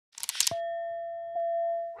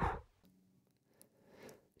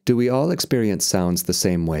Do we all experience sounds the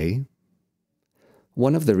same way?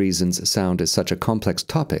 One of the reasons sound is such a complex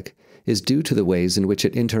topic is due to the ways in which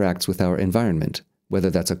it interacts with our environment, whether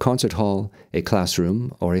that's a concert hall, a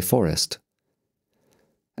classroom, or a forest.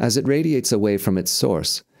 As it radiates away from its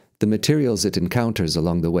source, the materials it encounters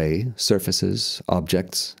along the way, surfaces,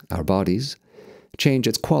 objects, our bodies, change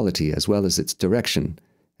its quality as well as its direction,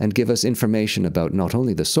 and give us information about not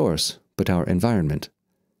only the source, but our environment.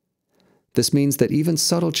 This means that even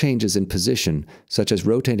subtle changes in position, such as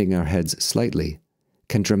rotating our heads slightly,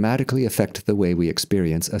 can dramatically affect the way we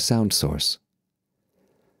experience a sound source.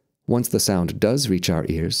 Once the sound does reach our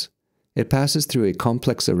ears, it passes through a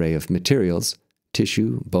complex array of materials,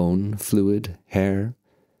 tissue, bone, fluid, hair,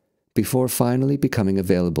 before finally becoming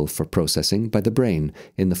available for processing by the brain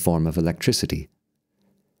in the form of electricity.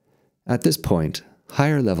 At this point,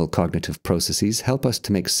 higher-level cognitive processes help us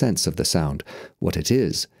to make sense of the sound, what it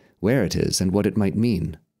is, where it is, and what it might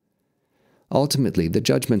mean. Ultimately, the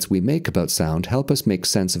judgments we make about sound help us make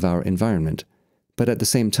sense of our environment, but at the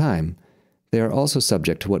same time, they are also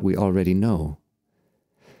subject to what we already know.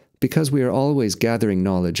 Because we are always gathering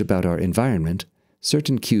knowledge about our environment,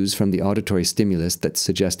 certain cues from the auditory stimulus that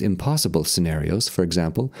suggest impossible scenarios, for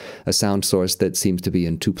example, a sound source that seems to be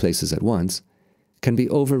in two places at once, can be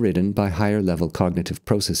overridden by higher-level cognitive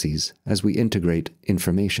processes as we integrate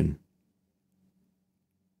information.